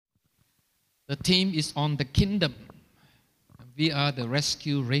The theme is on the kingdom. We are the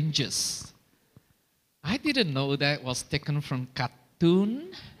rescue rangers. I didn't know that was taken from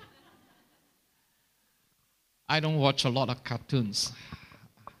cartoon. I don't watch a lot of cartoons.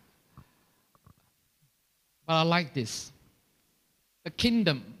 But I like this. The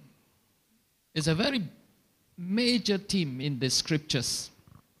kingdom is a very major theme in the scriptures.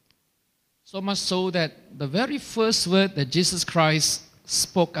 So much so that the very first word that Jesus Christ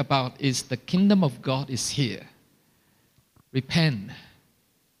spoke about is the kingdom of God is here. Repent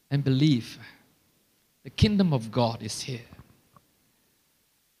and believe. The kingdom of God is here.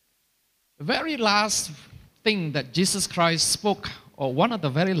 The very last thing that Jesus Christ spoke, or one of the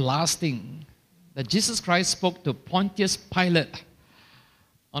very last things that Jesus Christ spoke to Pontius Pilate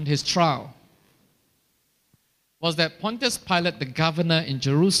on his trial, was that Pontius Pilate, the governor in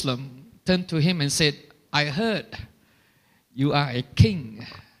Jerusalem, turned to him and said, I heard you are a king.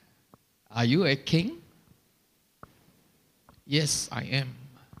 Are you a king? Yes, I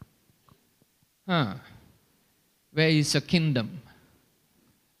am. Where is your kingdom?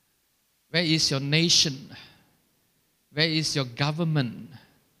 Where is your nation? Where is your government?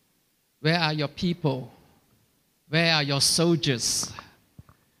 Where are your people? Where are your soldiers?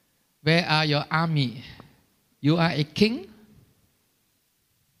 Where are your army? You are a king?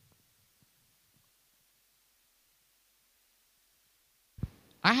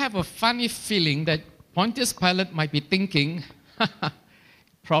 I have a funny feeling that Pontius Pilate might be thinking,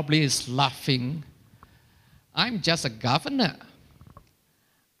 probably is laughing, I'm just a governor.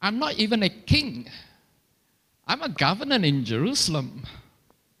 I'm not even a king. I'm a governor in Jerusalem.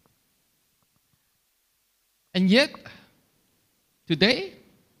 And yet, today,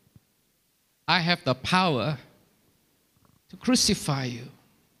 I have the power to crucify you.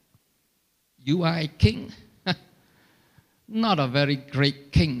 You are a king. Not a very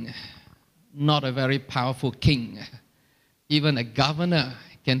great king. Not a very powerful king. Even a governor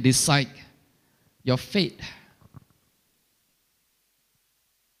can decide your fate.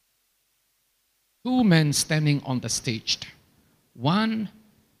 Two men standing on the stage. One,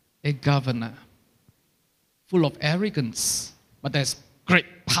 a governor, full of arrogance, but there's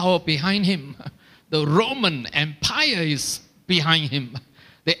great power behind him. The Roman Empire is behind him.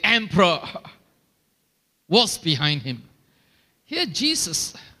 The emperor was behind him. Here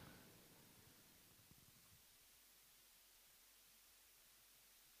Jesus,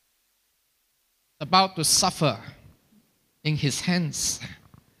 about to suffer in his hands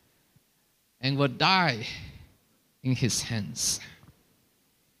and will die in his hands.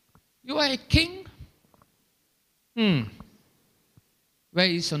 You are a king? Where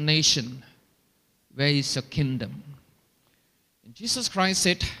is your nation? Where is your kingdom? And Jesus Christ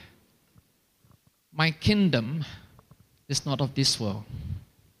said, my kingdom is not of this world.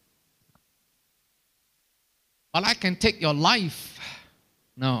 But I can take your life.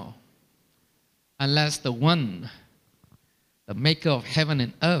 No. Unless the one, the maker of heaven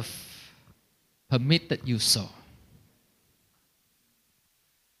and earth, permitted you so.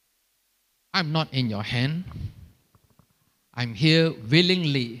 I'm not in your hand. I'm here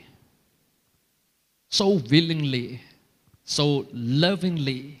willingly, so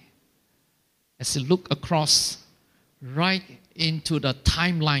lovingly, as you look across right into the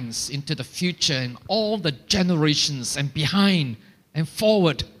timelines, into the future, and all the generations, and behind and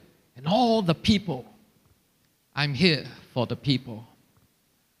forward, and all the people. I'm here for the people.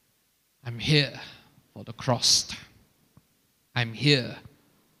 I'm here for the cross. I'm here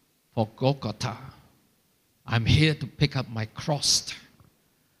for Golgotha. I'm here to pick up my cross.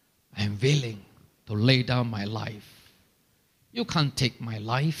 I'm willing to lay down my life. You can't take my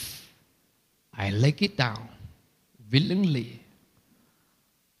life. I lay it down willingly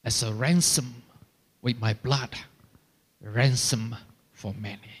as a ransom with my blood, ransom for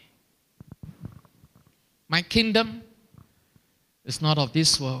many. My kingdom is not of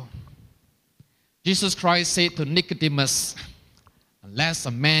this world. Jesus Christ said to Nicodemus, unless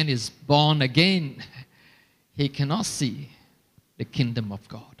a man is born again, he cannot see the kingdom of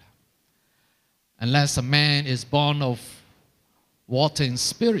God. Unless a man is born of water and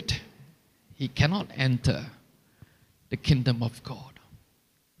spirit, he cannot enter the kingdom of God.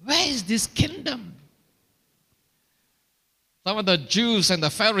 Where is this kingdom? Some of the Jews and the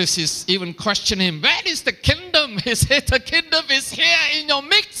Pharisees even question him, where is the kingdom? He said, the kingdom is here in your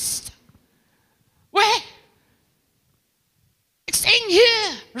midst. Where? It's in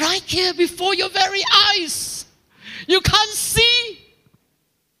here, right here before your very eyes. You can't see.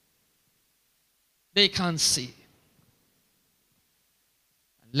 They can't see.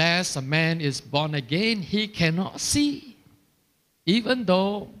 Unless a man is born again, he cannot see. Even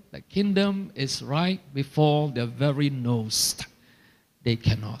though The kingdom is right before their very nose. They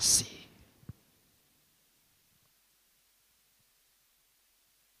cannot see.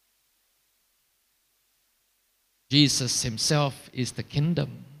 Jesus himself is the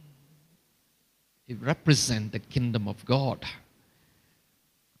kingdom. He represents the kingdom of God.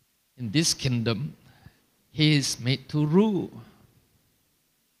 In this kingdom, he is made to rule.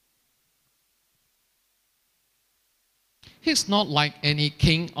 He's not like any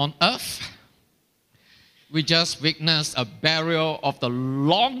king on earth. We just witnessed a burial of the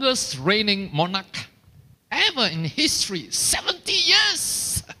longest reigning monarch ever in history, 70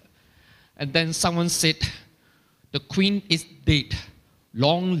 years. And then someone said, the queen is dead.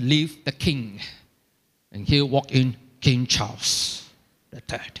 Long live the king. And here walk in King Charles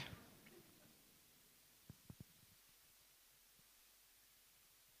III.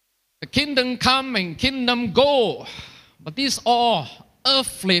 The kingdom come and kingdom go. But these are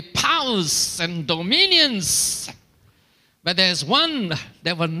earthly powers and dominions. But there's one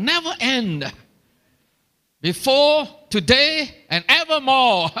that will never end. Before, today, and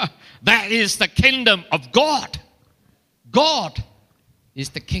evermore. That is the kingdom of God. God is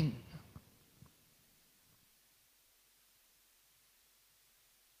the king.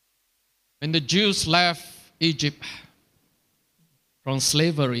 When the Jews left Egypt from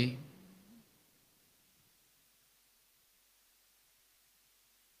slavery,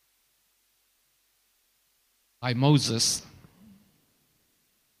 by Moses,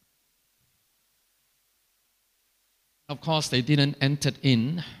 of course they didn't enter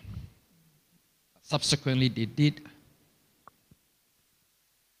in. Subsequently they did.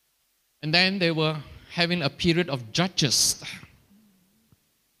 And then they were having a period of judges.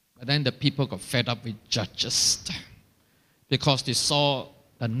 But then the people got fed up with judges because they saw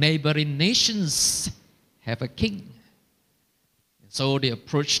the neighboring nations have a king. So they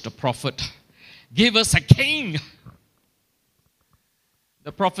approached the prophet, give us a king.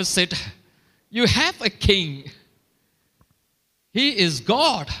 The prophet said, you have a king. He is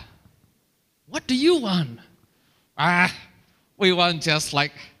God. What do you want? We want just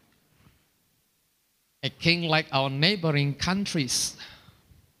like a king like our neighboring countries.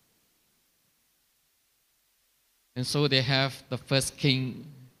 And so they have the first king,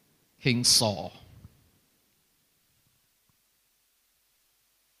 King Saul.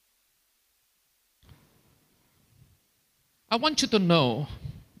 I want you to know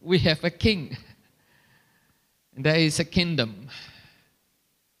we have a king. And there is a kingdom.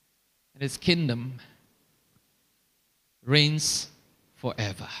 And his kingdom reigns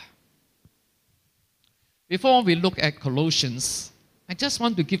forever. Before we look at Colossians, I just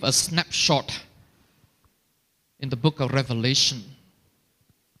want to give a snapshot in the book of Revelation.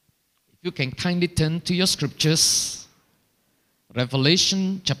 If you can kindly turn to your scriptures,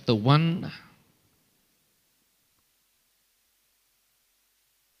 Revelation chapter 1.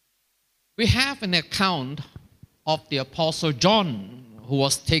 We have an account of the Apostle John who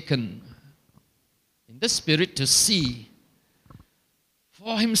was taken in the Spirit to see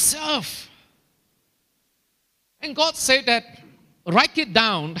for himself. And God said that, write it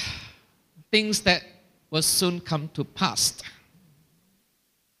down, things that will soon come to pass.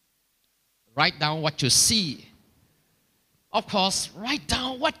 Write down what you see. Of course, write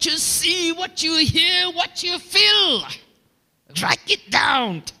down what you see, what you hear, what you feel. Write it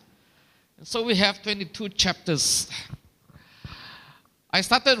down. And so we have 22 chapters. I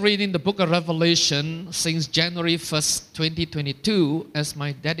started reading the book of Revelation since January 1st, 2022 as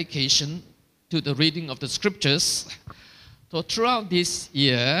my dedication to the reading of the scriptures. So throughout this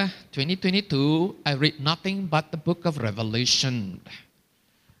year, 2022, I read nothing but the book of Revelation.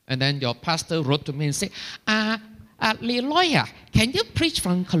 And then your pastor wrote to me and said, Leroy, can you preach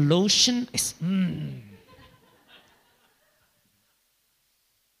from Colossians?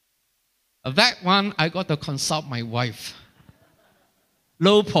 That one, I got to consult my wife.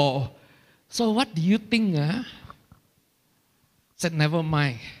 Lo Paul, so what do you think? Said, never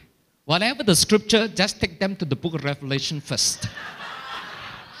mind. Whatever the scripture, just take them to the book of Revelation first.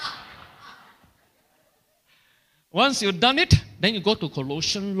 Once you've done it, then you go to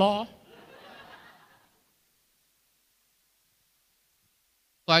Colossian law.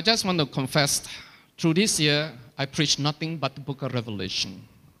 So I just want to confess, through this year, I preached nothing but the book of Revelation.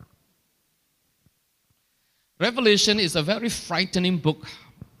 Revelation is a very frightening book.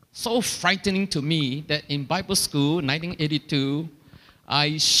 So frightening to me that in Bible school, 1982,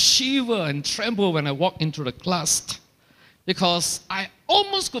 I shiver and tremble when I walk into the class because I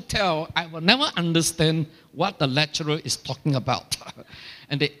almost could tell I will never understand what the lecturer is talking about.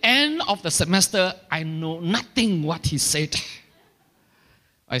 And the end of the semester, I know nothing what he said.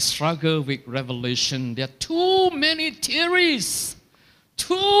 I struggle with Revelation. There are too many theories,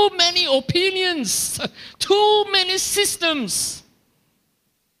 too many opinions, too many systems.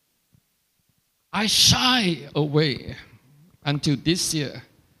 I shy away until this year.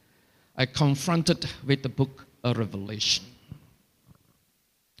 I confronted with the book of Revelation.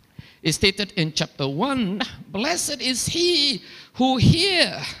 It's stated in chapter 1, blessed is he who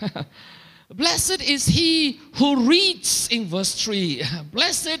hears. Blessed is he who reads in verse 3.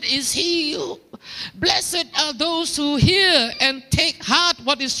 Blessed are those who hear and take heart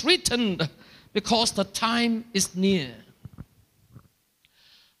what is written, because the time is near.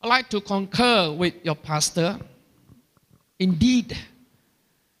 I'd like to concur with your pastor. Indeed,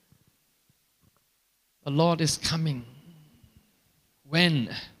 the Lord is coming. When?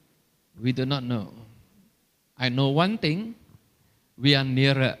 We do not know. I know one thing, we are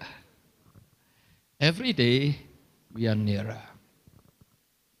nearer. Every day, we are nearer.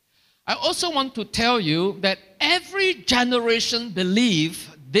 I also want to tell you that every generation believed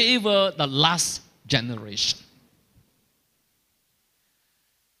they were the last generation.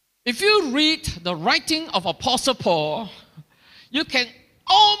 If you read the writing of Apostle Paul, you can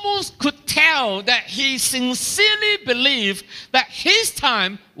almost could tell that he sincerely believed that his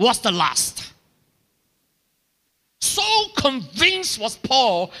time was the last. So convinced was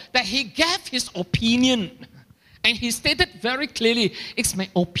Paul that he gave his opinion. And he stated very clearly, it's my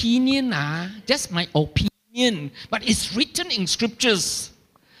opinion, just my opinion. But it's written in scriptures.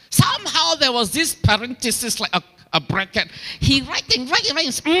 Somehow there was this parenthesis, like a bracket. He writing.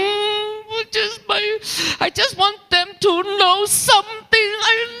 I just want them to know something.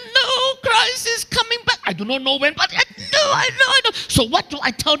 I know Christ is coming back. I do not know when, but I know. So what do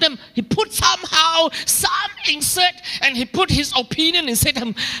I tell them? He put somehow some insert, and he put his opinion and said to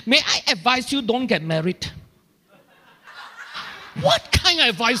him, may I advise you don't get married? What kind of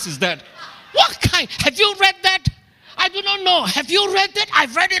advice is that? What kind? Have you read that? I do not know. Have you read that?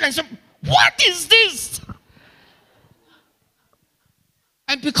 I've read it and said, what is this?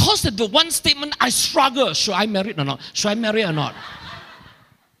 And because of the one statement, I struggle. Should I marry or not? Should I marry or not?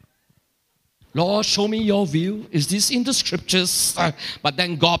 Lord, show me your view. Is this in the scriptures? But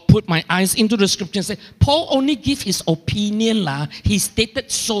then God put my eyes into the scriptures and said, Paul only give his opinion. He stated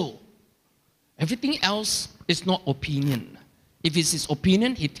so. Everything else is not opinion. If it's his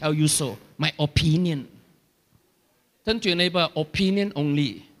opinion, he tell you so. My opinion. Turn to your neighbor, opinion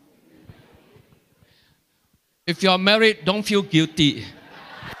only. If you're married, don't feel guilty.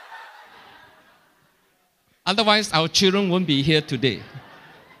 Otherwise, our children won't be here today.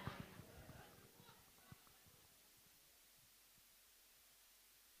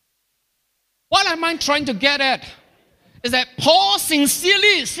 What am I trying to get at? Is that Paul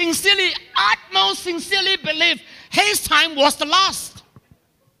sincerely, utmost sincerely believed his time was the last.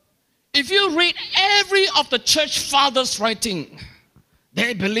 If you read every of the church fathers' writing,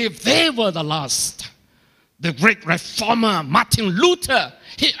 they believed they were the last. The great reformer Martin Luther,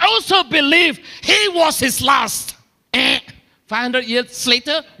 he also believed he was his last. 500 years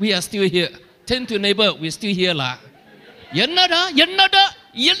later, we are still here. Turn to your neighbor, we're still here.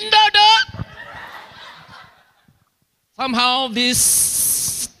 Somehow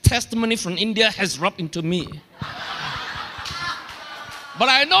this testimony from India has rubbed into me. But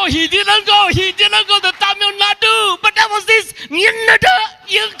I know he didn't go to Tamil Nadu. But that was this.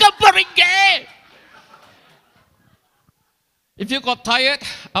 If you got tired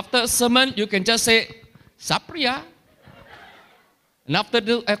after a sermon, you can just say, Sapriya. And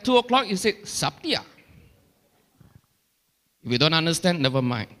at 2 o'clock, you say, Sapriya. If you don't understand, never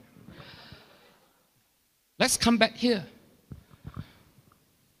mind. Let's come back here.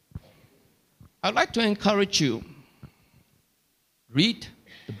 I'd like to encourage you. Read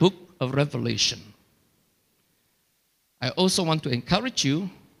the book of Revelation. I also want to encourage you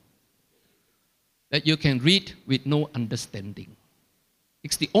that you can read with no understanding.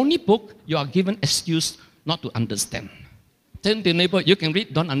 It's the only book you are given excuse not to understand. Tell the neighbor, you can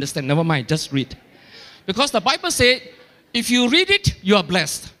read, don't understand, never mind, just read. Because the Bible said, if you read it, you are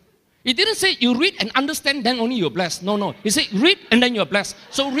blessed. It didn't say you read and understand, then only you're blessed. No. It said read and then you're blessed.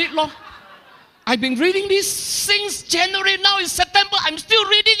 So read, Lord. I've been reading this since January, now it's September, I'm still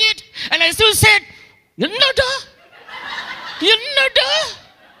reading it. And I still said, Yannada.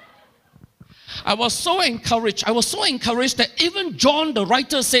 I was so encouraged that even John the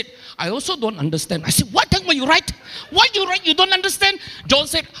writer said, I also don't understand. I said, what then when you write? What you write you don't understand? John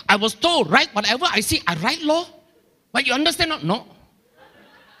said, I was told, write whatever I see, I write, Lord. But you understand not? No.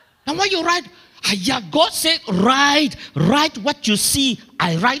 Then why you write? God said, write what you see,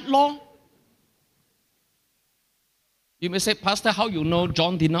 I write, Lord. You may say, Pastor, how you know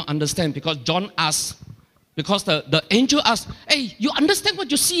John did not understand? Because John asked, because the angel asked, hey, you understand what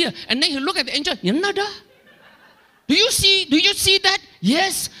you see here? And then he looked at the angel, Yanada. Do you see that?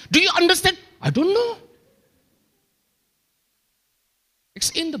 Yes. Do you understand? I don't know. It's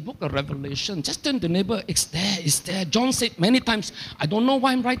in the book of Revelation. Just turn to the neighbor, it's there. John said many times, I don't know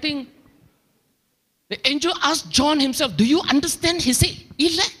why I'm writing. The angel asked John himself, do you understand? He said,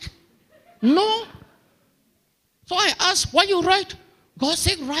 elect. No. So I asked, why you write? God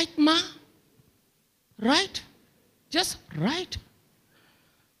said, write, ma. Write. Just write.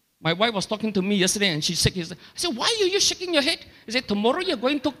 My wife was talking to me yesterday and she said, I said, why are you shaking your head? He said, tomorrow you're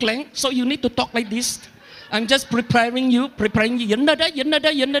going to Klang, so you need to talk like this. I'm just preparing you.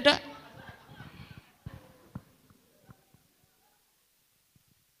 Yanada.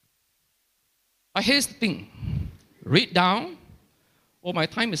 But here's the thing. Read down. Oh, my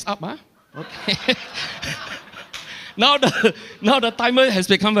time is up, huh? Okay. Now the timer has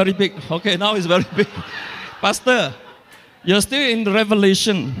become very big. Okay, now it's very big. Pastor, you're still in the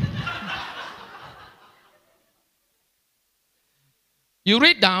Revelation. You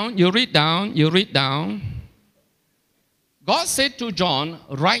read down. God said to John,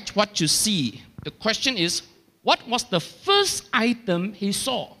 write what you see. The question is, what was the first item he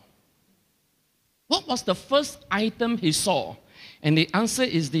saw? What was the first item he saw? And the answer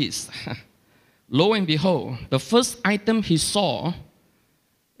is this. Lo and behold, the first item he saw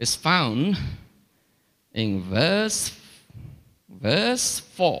is found in verse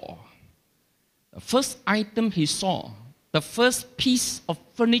 4. The first item he saw, the first piece of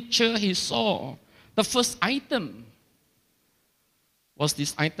furniture he saw, the first item was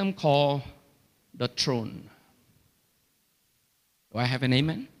this item called the throne. Do I have an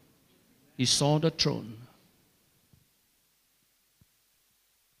amen? He saw the throne.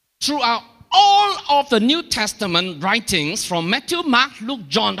 Throughout all of the New Testament writings from Matthew, Mark, Luke,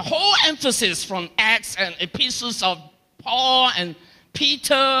 John, the whole emphasis from Acts and epistles of Paul and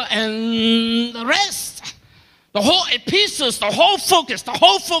Peter and the rest, the whole epistles, the whole focus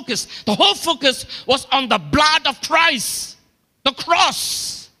was on the blood of Christ, the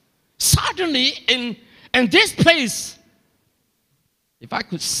cross. Suddenly in this place, if I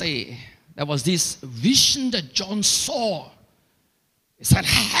could say, there was this vision that John saw. It's a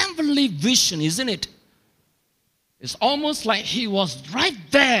heavenly vision, isn't it? It's almost like he was right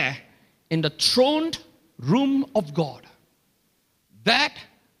there in the throne room of God. That,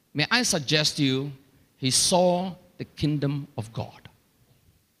 may I suggest to you, he saw the kingdom of God.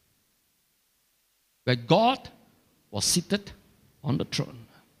 Where God was seated on the throne.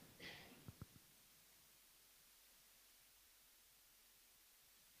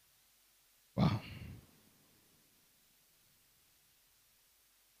 Wow.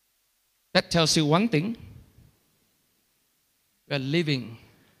 That tells you one thing. We are living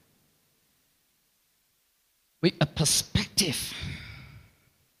with a perspective.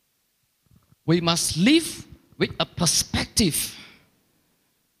 We must live with a perspective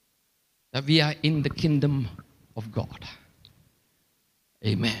that we are in the kingdom of God.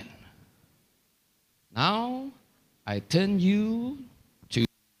 Amen. Now, I turn you to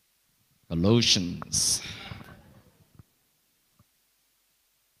Colossians.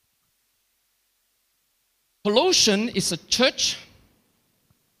 Colossians is a church,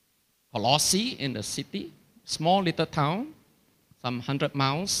 Colossae in the city, small little town, some 100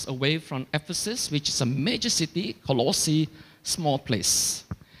 miles away from Ephesus, which is a major city. Colossae, small place.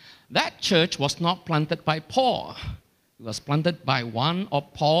 That church was not planted by Paul. It was planted by one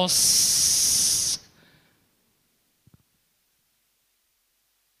of Paul's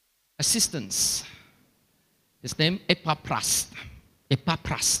assistants. His name Epaphras.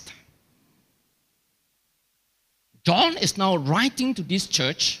 John is now writing to this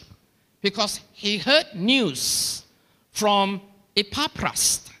church because he heard news from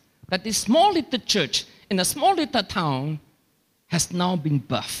Epaphras that this small little church in a small little town has now been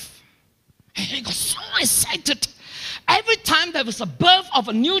birthed. And he got so excited. Every time there was a birth of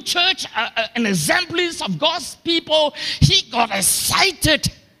a new church, an assemblies of God's people, he got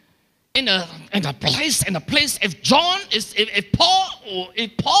excited in a place. If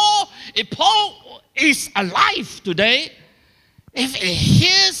Paul is alive today, if he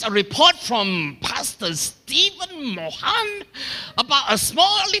hears a report from Pastor Stephen Mohan about a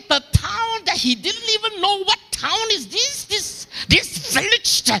small little town that he didn't even know what town is this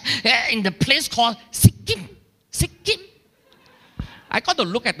village in the place called Sikkim. I got to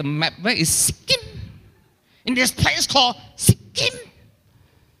look at the map. Where is Sikkim? In this place called Sikkim.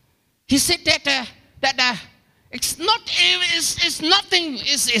 He said that it's nothing.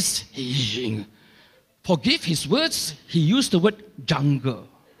 forgive his words, he used the word jungle.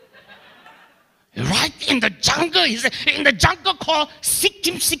 Right in the jungle, he said, in the jungle called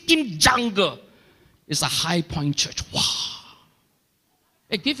Sikkim jungle. It's a high point church. Wow.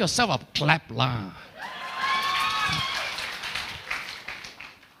 Hey, give yourself a clap lah.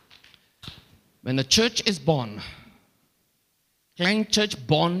 When the church is born, Klang Church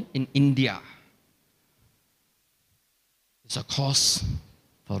born in India, it's a cause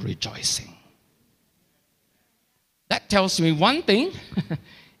for rejoicing. That tells me one thing.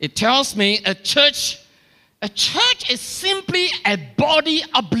 It tells me a church is simply a body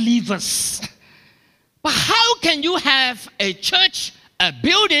of believers. But how can you have a church, a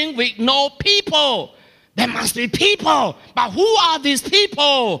building with no people? There must be people. But who are these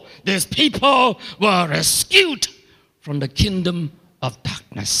people? These people were rescued from the kingdom of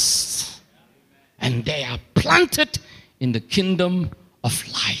darkness. And they are planted in the kingdom of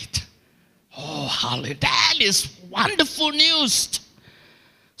light. Oh, hallelujah. That is wonderful news.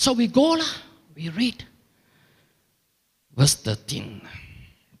 So we go, we read verse 13.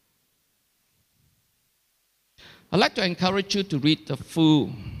 I'd like to encourage you to read the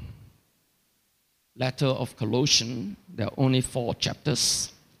full letter of Colossians. There are only 4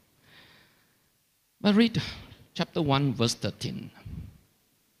 chapters. But read chapter 1, verse 13.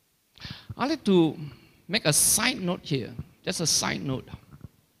 I'd like to make a side note here, just a side note.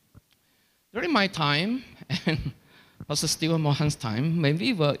 During my time, and Pastor Stephen Mohan's time, when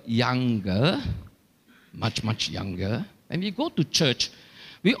we were younger, much younger, when we go to church,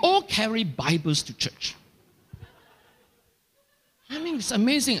 we all carry Bibles to church. I mean, it's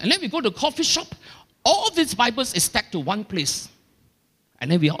amazing. And then we go to a coffee shop, all these Bibles is stacked to one place.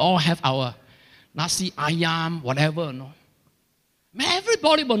 And then we all have our nasi ayam, whatever. No?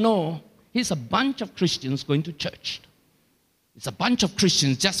 Everybody will know it's a bunch of Christians going to church. It's a bunch of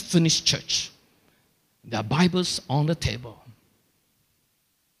Christians just finished church. There are Bibles on the table.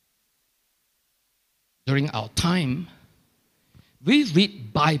 During our time, we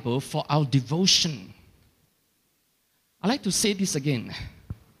read Bible for our devotion. I like to say this again.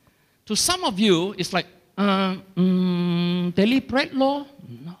 To some of you, it's like, daily bread law?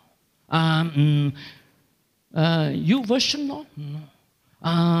 No. You version law?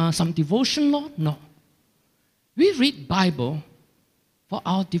 No. Some devotion law? No. We read Bible for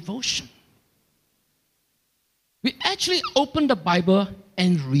our devotion. We actually open the Bible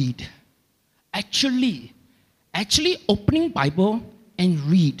and read. Actually opening Bible and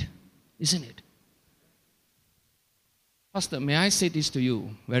read, isn't it? Pastor, may I say this to you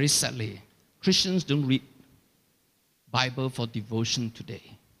very sadly? Christians don't read Bible for devotion today.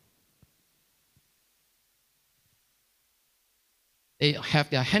 They have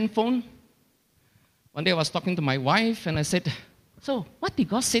their handphone. One day I was talking to my wife and I said, so what did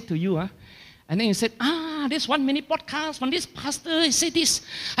God say to you? Huh? And then he said, this 1 minute podcast from this pastor, he said this.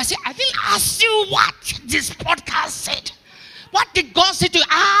 I said, I didn't ask you what this podcast said. What did God say to you?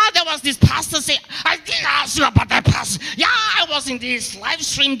 There was this pastor say, I didn't ask you about that pastor. Yeah, I was in this live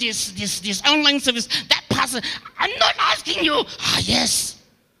stream, this online service. That pastor, I'm not asking you. Yes.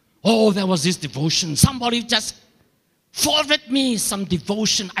 Oh, there was this devotion. Somebody just forwarded me some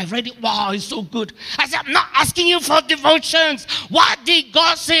devotion. I read it. Wow, it's so good. I said, I'm not asking you for devotions. What did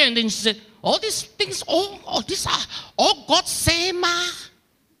God say? And then she said, all these things, all these are all God say, ma.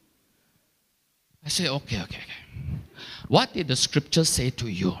 I said, okay. What did the scripture say to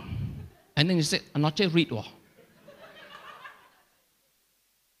you? And then he said, I'm not yet read.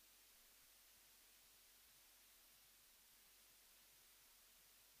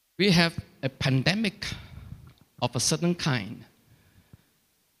 We have a pandemic of a certain kind.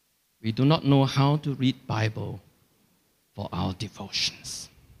 We do not know how to read Bible for our devotions.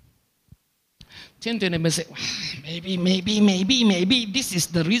 Tend to them and say, maybe this is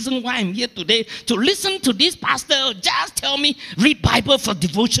the reason why I'm here today, to listen to this pastor. Just tell me, read Bible for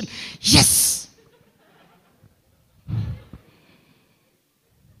devotion. Yes.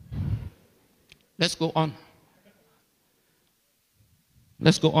 Let's go on.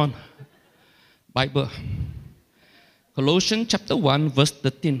 Bible. Colossians chapter 1, verse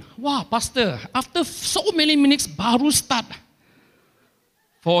 13. Wow, pastor, after so many minutes, baru start.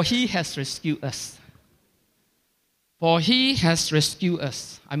 For he has rescued us. For he has rescued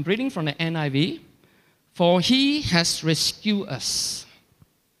us. I'm reading from the NIV. For he has rescued us.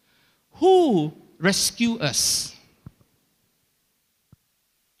 Who rescued us?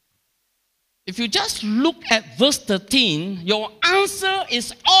 If you just look at verse 13, your answer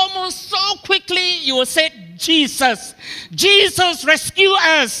is almost so quickly, you will say, Jesus. Jesus rescued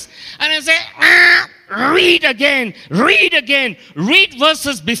us. And I say, read again, read again, read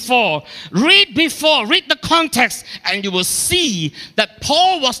verses before, read the context, and you will see that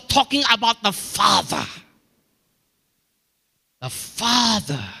Paul was talking about the Father. The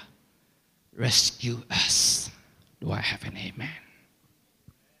Father rescue us. Do I have an amen?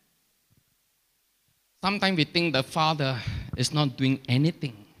 Sometimes we think the Father is not doing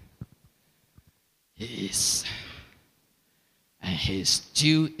anything. He is. And He is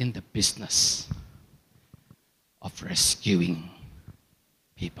still in the business of rescuing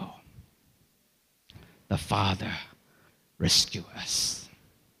people. The Father rescue us.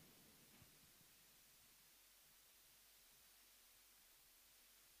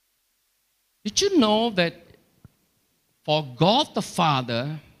 Did you know that for God the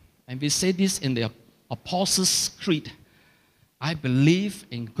Father, and we say this in the Apostles' Creed, I believe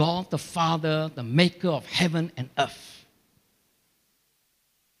in God the Father, the maker of heaven and earth.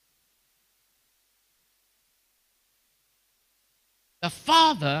 The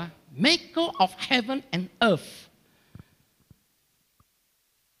Father, maker of heaven and earth.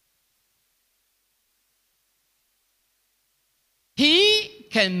 He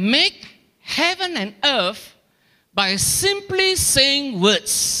can make heaven and earth by simply saying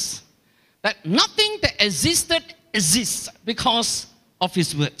words. That nothing that existed exists because of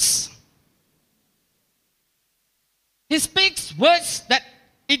His words. He speaks words that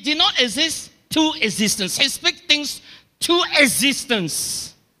it did not exist to existence. He speaks things to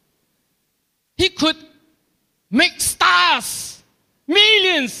existence. He could make stars,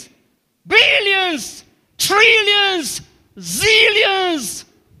 millions, billions, trillions, zillions,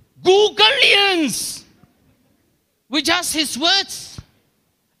 googolians with just His words,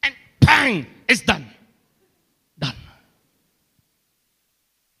 and bang, it's done. Done.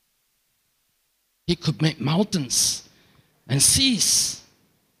 He could make mountains and seas.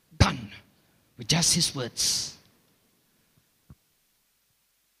 Done with just His words.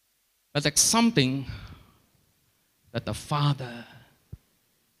 But there's something that the Father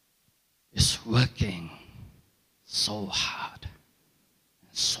is working so hard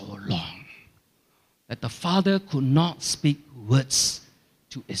and so long that the Father could not speak words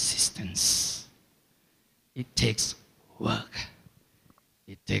to existence. It takes work.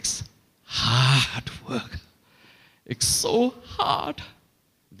 It takes hard work. It's so hard.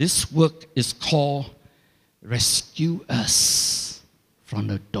 This work is called rescue us from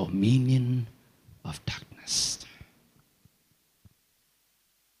the dominion of darkness.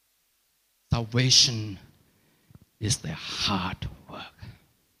 Salvation is the hard work.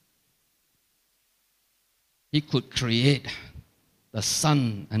 He could create the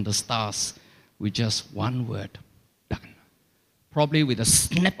sun and the stars with just one word, done. Probably with a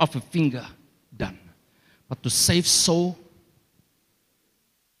snap of a finger, done. But to save soul,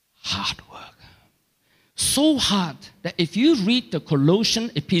 hard work. So hard that if you read the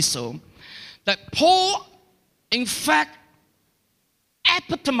Colossian epistle, that Paul, in fact,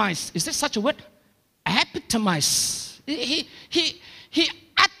 epitomized. Is there such a word? Epitomized. He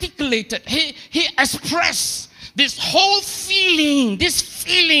articulated, he expressed this whole feeling, this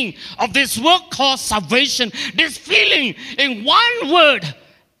feeling of this work called salvation, this feeling in one word,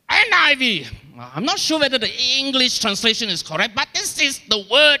 NIV. I'm not sure whether the English translation is correct, but this is the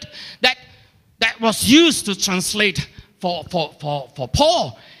word that was used to translate for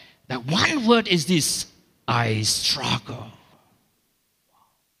Paul. That one word is this: I struggle.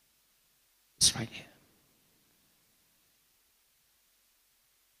 It's right here.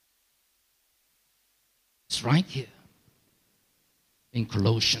 It's right here in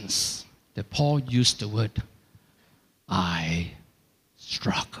Colossians that Paul used the word I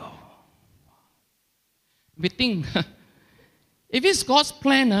struggle. We think, if it's God's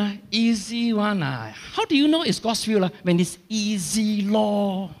plan, easy one. How do you know it's God's will when it's easy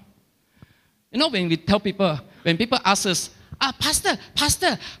law? You know, when we tell people, when people ask us,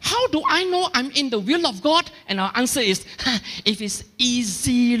 Pastor, how do I know I'm in the will of God? And our answer is, if it's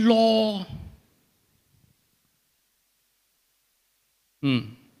easy law.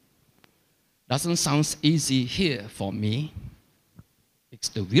 Doesn't sound easy here for me. It's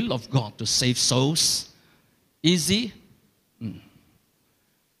the will of God to save souls. Easy?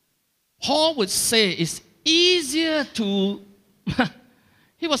 Paul would say it's easier to,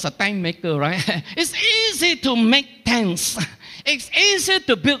 he was a tent maker, right? It's easy to make tents. It's easy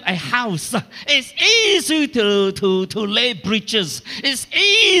to build a house. It's easy to lay bridges. It's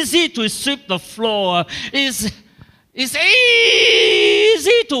easy to sweep the floor. It's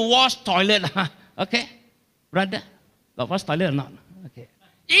easy to wash toilet. Okay? Brother? Got wash toilet or not? Okay.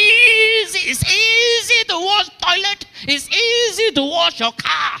 Easy. It's easy to wash toilet. It's easy to wash your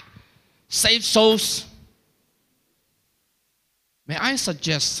car. save souls. May I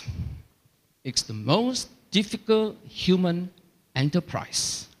suggest it's the most difficult human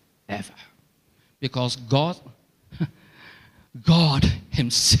enterprise ever. Because God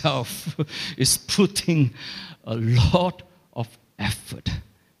Himself is putting a lot of effort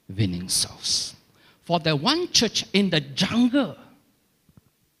winning souls. For the one church in the jungle,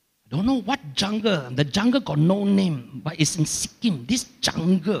 I don't know what jungle, the jungle got no name, but it's in Sikkim. This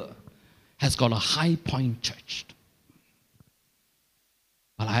jungle has got a High Point church.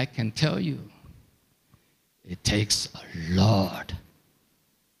 But I can tell you, it takes a lot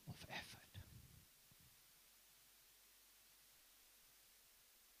of effort.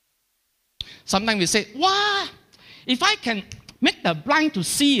 Sometimes we say, wow, if I can make the blind to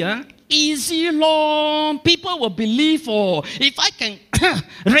see, easy, Lord, people will believe. Or if I can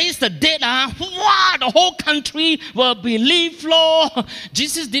raise the dead, wow, the whole country will believe, Lord.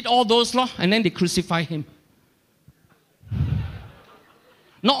 Jesus did all those, Lord, and then they crucified Him.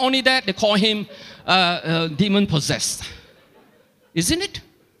 Not only that, they call Him demon-possessed. Isn't it?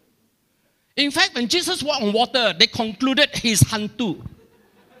 In fact, when Jesus walked on water, they concluded He's hantu.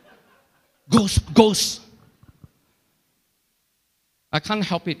 Ghost. I can't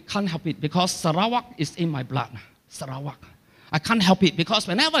help it because Sarawak is in my blood. Sarawak. I can't help it because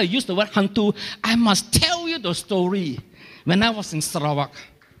whenever I use the word hantu, I must tell you the story. When I was in Sarawak,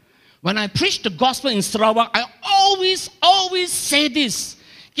 when I preached the gospel in Sarawak, I always say this.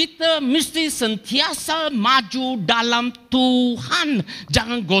 Kita mesti sentiasa maju dalam Tuhan.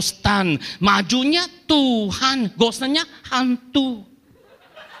 Jangan ghostan. Majunya Tuhan, ghostannya hantu.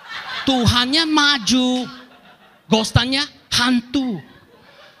 Tuhannya maju, ghostannya hantu.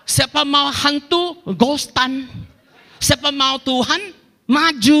 Siapa mau hantu, ghostan. Siapa mau Tuhan,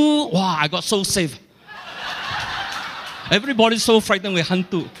 maju. Wow, I got so saved. Everybody's so frightened with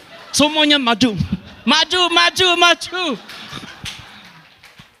hantu. Semuanya maju. Maju.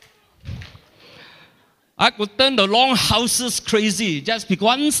 I could turn the long houses crazy just because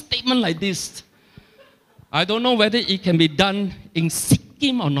one statement like this. I don't know whether it can be done in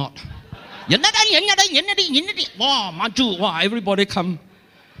Sikkim or not. Wow, maju, wow, everybody come.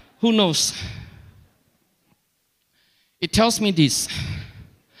 Who knows? It tells me this.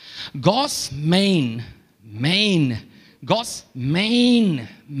 God's main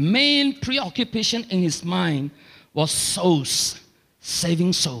preoccupation in His mind was souls,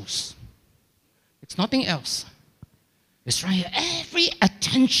 saving souls. It's nothing else. It's right here. Every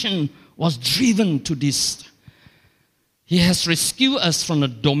attention was driven to this. He has rescued us from the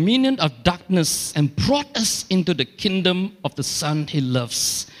dominion of darkness and brought us into the kingdom of the Son He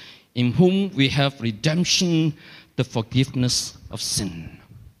loves, in whom we have redemption, the forgiveness of sin.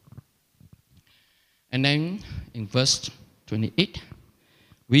 And then in verse 28,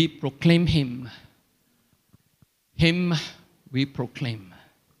 we proclaim Him. Him we proclaim.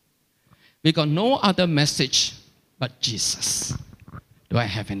 We got no other message but Jesus. Do I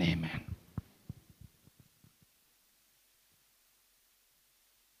have an amen?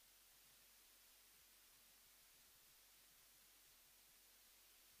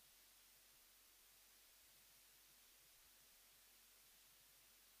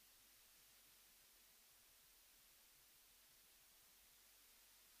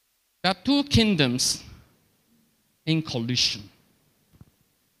 There are two kingdoms in collision.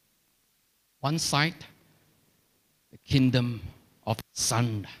 One side, the kingdom of the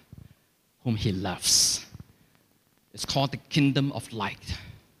Son, whom He loves. It's called the kingdom of light.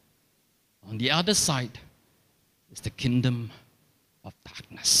 On the other side is the kingdom of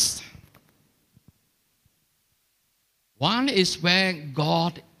darkness. One is where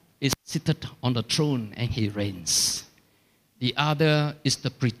God is seated on the throne and He reigns. The other is the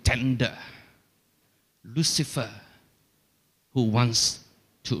pretender, Lucifer, who wants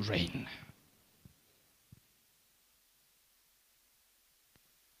to reign.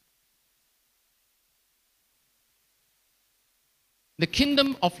 The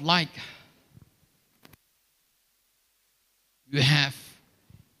kingdom of light, you have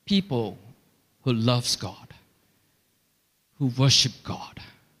people who loves God, who worship God.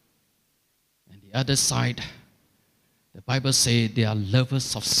 And the other side, the Bible says they are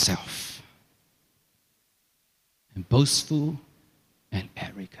lovers of self, and boastful and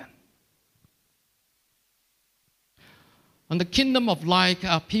arrogant. On the kingdom of light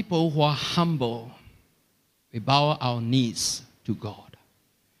are people who are humble. We bow our knees to God.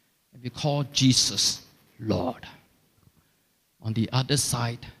 And we call Jesus Lord. On the other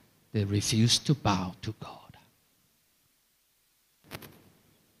side, they refuse to bow to God.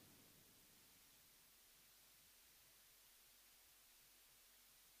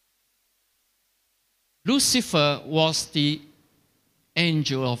 Lucifer was the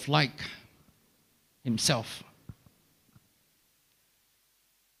angel of light himself.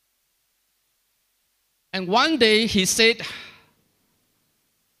 And one day he said,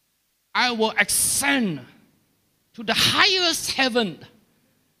 I will ascend to the highest heaven,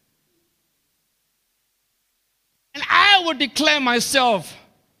 and I will declare myself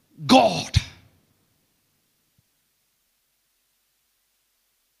God.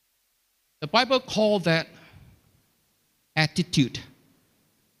 The Bible calls that attitude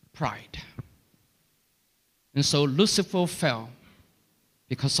pride. And so Lucifer fell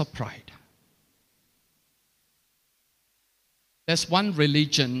because of pride. There's one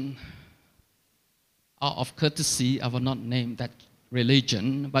religion, out of courtesy, I will not name that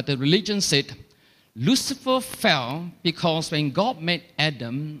religion, but the religion said Lucifer fell because when God made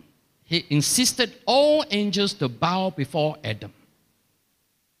Adam, he insisted all angels to bow before Adam.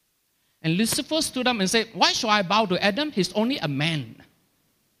 And Lucifer stood up and said, why should I bow to Adam? He's only a man.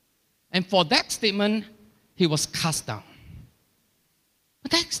 And for that statement, he was cast down.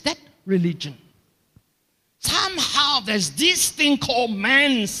 But that's that religion. Somehow there's this thing called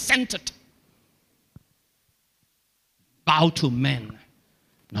man-centered. Bow to man.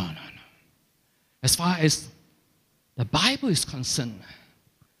 No. As far as the Bible is concerned,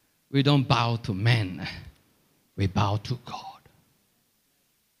 we don't bow to man. We bow to God.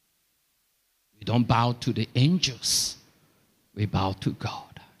 We don't bow to the angels. We bow to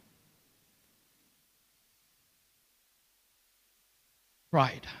God.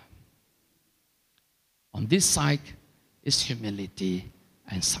 Pride. On this side is humility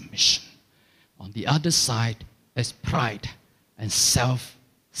and submission. On the other side is pride and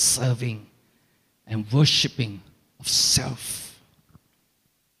self-serving and worshipping of self.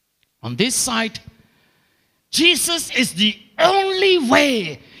 On this side, Jesus is the only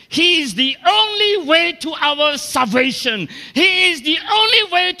way. He is the only way to our salvation. He is the only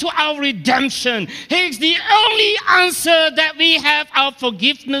way to our redemption. He is the only answer that we have our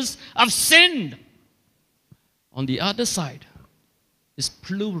forgiveness of sin. On the other side is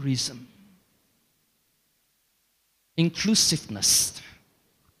pluralism, inclusiveness.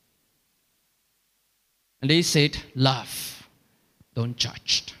 And they said, love, don't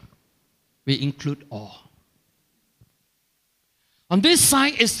judge. We include all. On this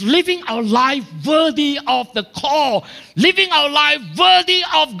side is living our life worthy of the call, living our life worthy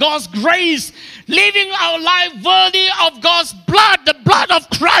of God's grace, living our life worthy of God's blood, the blood of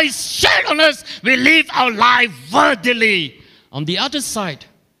Christ shed on us. We live our life worthily. On the other side,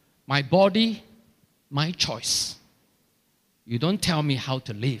 my body, my choice. You don't tell me how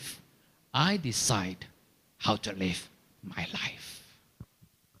to live. I decide how to live my life.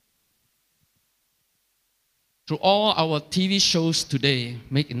 Through all our TV shows today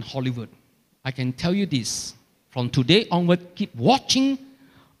made in Hollywood, I can tell you this. From today onward, keep watching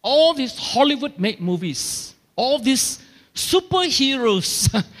all these Hollywood-made movies, all these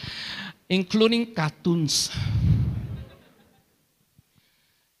superheroes, including cartoons.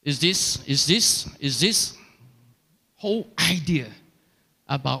 Is this whole idea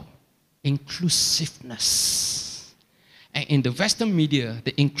about inclusiveness? And in the Western media,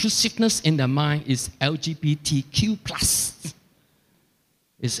 the inclusiveness in their mind is LGBTQ+,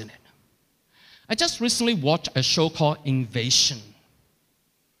 isn't it? I just recently watched a show called Invasion.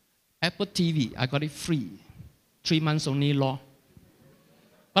 Apple TV, I got it free. 3 months only law.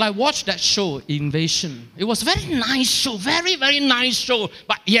 But I watched that show, Invasion. It was a very nice show, very, very nice show.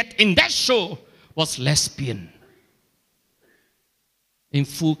 But yet in that show was lesbian. In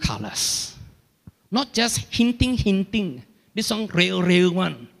full colors. Not just hinting. This one real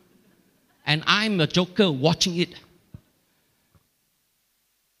one. And I'm a joker watching it.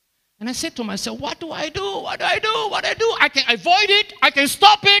 And I said to myself, what do I do? I can avoid it. I can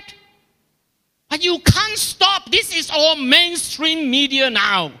stop it. But you can't stop. This is all mainstream media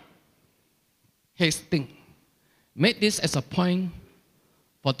now. Here's the thing. Make this as a point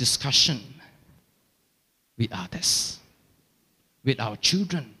for discussion with others. With our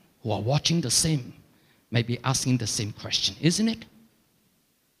children who are watching the same. Maybe asking the same question, isn't it?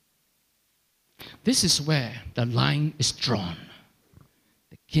 This is where the line is drawn.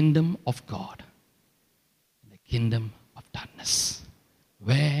 The kingdom of God, the kingdom of darkness.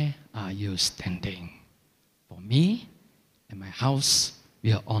 Where are you standing? For me and my house,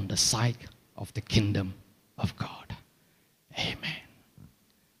 we are on the side of the kingdom of God. Amen.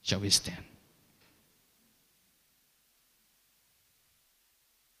 Shall we stand?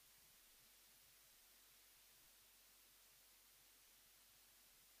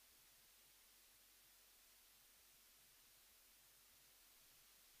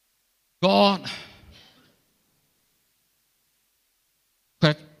 God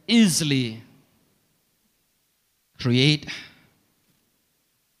easily create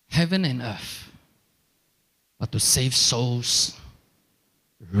heaven and earth, but to save souls,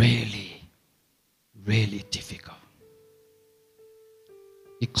 really, really difficult.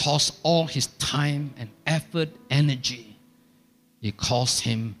 It cost all his time and effort, energy. It cost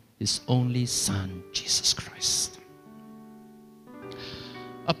him his only son, Jesus Christ.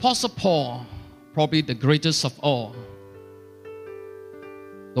 Apostle Paul, probably the greatest of all,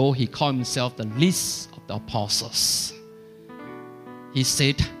 though he called himself the least of the apostles, he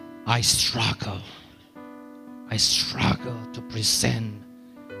said, I struggle to present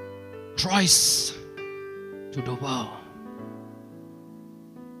Christ to the world.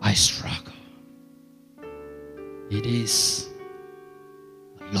 I struggle. It is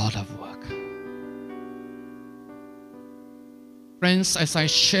a lot of work. Friends, as I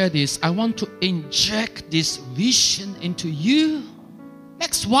share this, I want to inject this vision into you.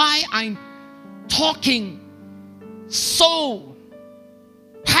 That's why I'm talking so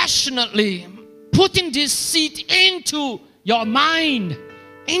passionately, putting this seed into your mind,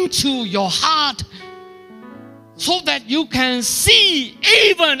 into your heart, so that you can see,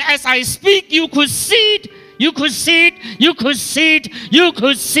 even as I speak, you could see it, you could see it, you could see it, you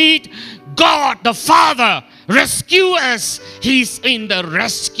could see it. God the Father rescue us. He's in the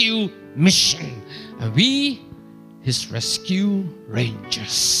rescue mission. And we, his rescue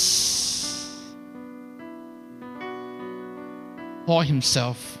rangers. Paul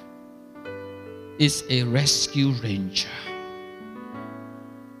himself is a rescue ranger.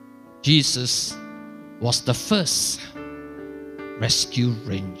 Jesus was the first rescue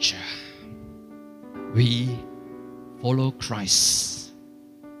ranger. We follow Christ.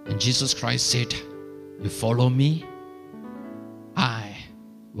 And Jesus Christ said, you follow me, I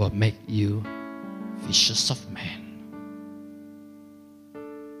will make you fishers of men.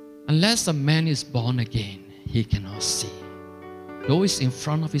 Unless a man is born again, he cannot see. Though it's in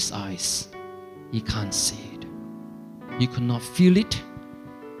front of his eyes, he can't see it. He could not feel it.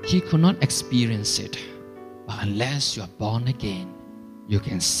 He could not experience it. But unless you are born again, you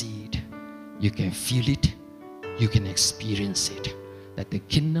can see it. You can feel it. You can experience it. That the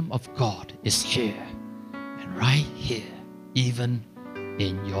kingdom of God is here. And right here, even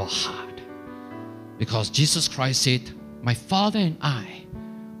in your heart. Because Jesus Christ said, my Father and I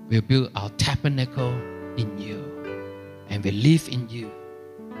will build our tabernacle in you. And will live in you.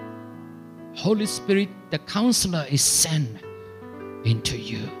 Holy Spirit, the Counselor, is sent into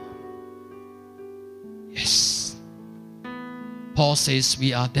you. Yes. Paul says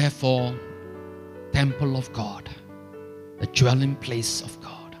we are therefore temple of God, the dwelling place of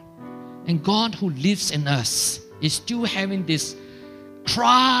God. And God who lives in us is still having this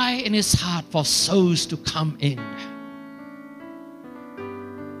cry in his heart for souls to come in.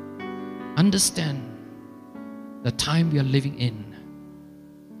 Understand the time we are living in,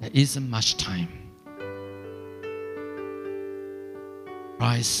 there isn't much time.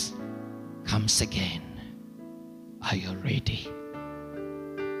 Christ comes again. Are you ready?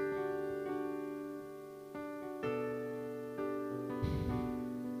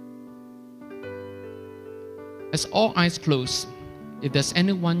 As all eyes closed, if there's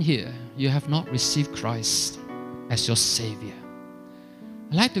anyone here, you have not received Christ as your Savior,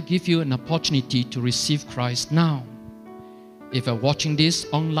 I'd like to give you an opportunity to receive Christ now. If you're watching this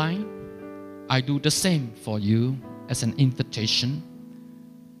online, I do the same for you as an invitation.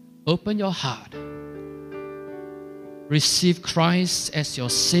 Open your heart. Receive Christ as your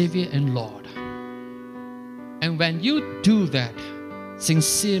Savior and Lord. And when you do that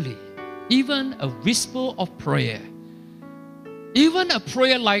sincerely, even a whisper of prayer, even a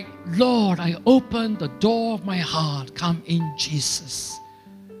prayer like, Lord, I open the door of my heart, come in Jesus.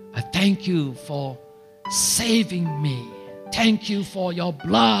 I thank you for saving me. Thank you for your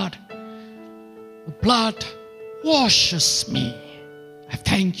blood. The blood washes me. I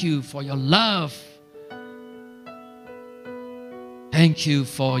thank you for your love. Thank you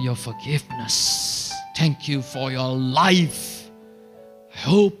for your forgiveness. Thank you for your life.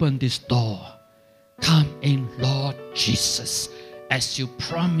 I open this door. Come in, Lord Jesus. As you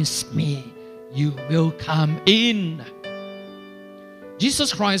promised me, you will come in.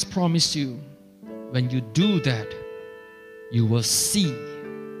 Jesus Christ promised you, when you do that, you will see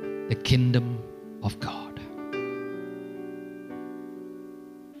the kingdom of God.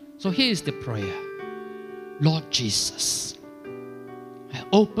 So here is the prayer. Lord Jesus, I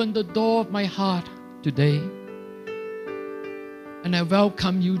open the door of my heart today, and I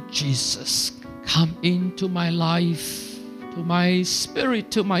welcome you, Jesus. Come into my life, to my spirit,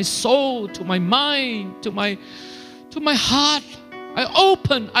 to my soul, to my mind, to my heart.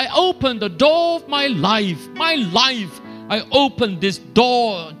 I open the door of my life. My life, I open this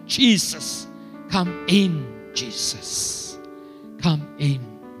door, Jesus. Come in, Jesus. Come in,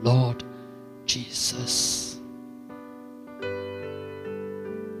 Lord Jesus.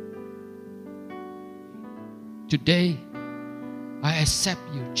 Today, I accept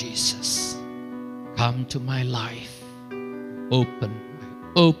you, Jesus. Come to my life.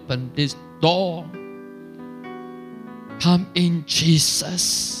 Open this door. Come in,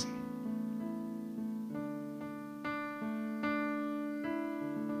 Jesus.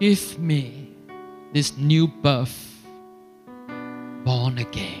 Give me this new birth, born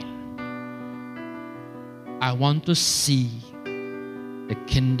again. I want to see the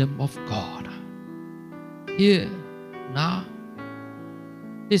kingdom of God here, now,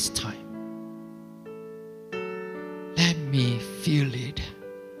 this time. Let me feel it.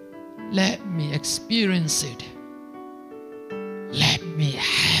 Let me experience it. Let me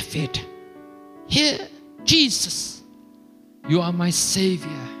have it. Here, Jesus, you are my Savior.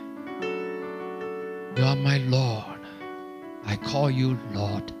 You are my Lord. I call you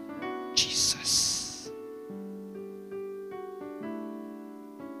Lord Jesus.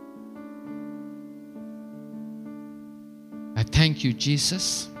 I thank you,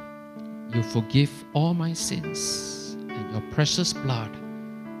 Jesus. You forgive all my sins, and your precious blood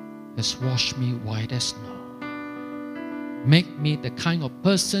has washed me white as snow. Make me the kind of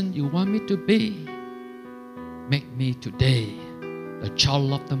person you want me to be. Make me today the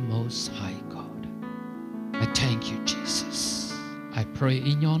child of the Most High God. I thank you, Jesus. I pray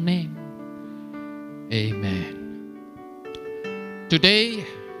in your name. Amen. Today,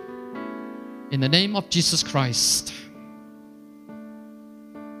 in the name of Jesus Christ,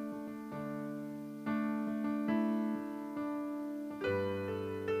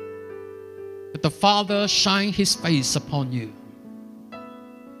 that the Father shine His face upon you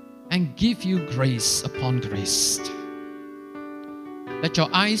and give you grace upon grace. That your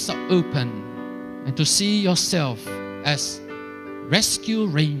eyes are open and to see yourself as rescue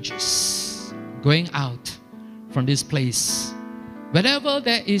rangers going out from this place. Wherever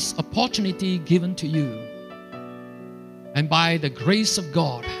there is opportunity given to you, and by the grace of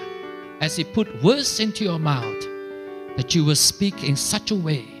God, as He put words into your mouth, that you will speak in such a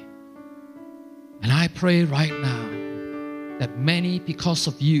way. And I pray right now that many, because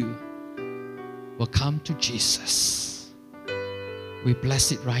of you, will come to Jesus. We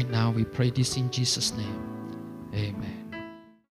bless it right now. We pray this in Jesus' name. Amen.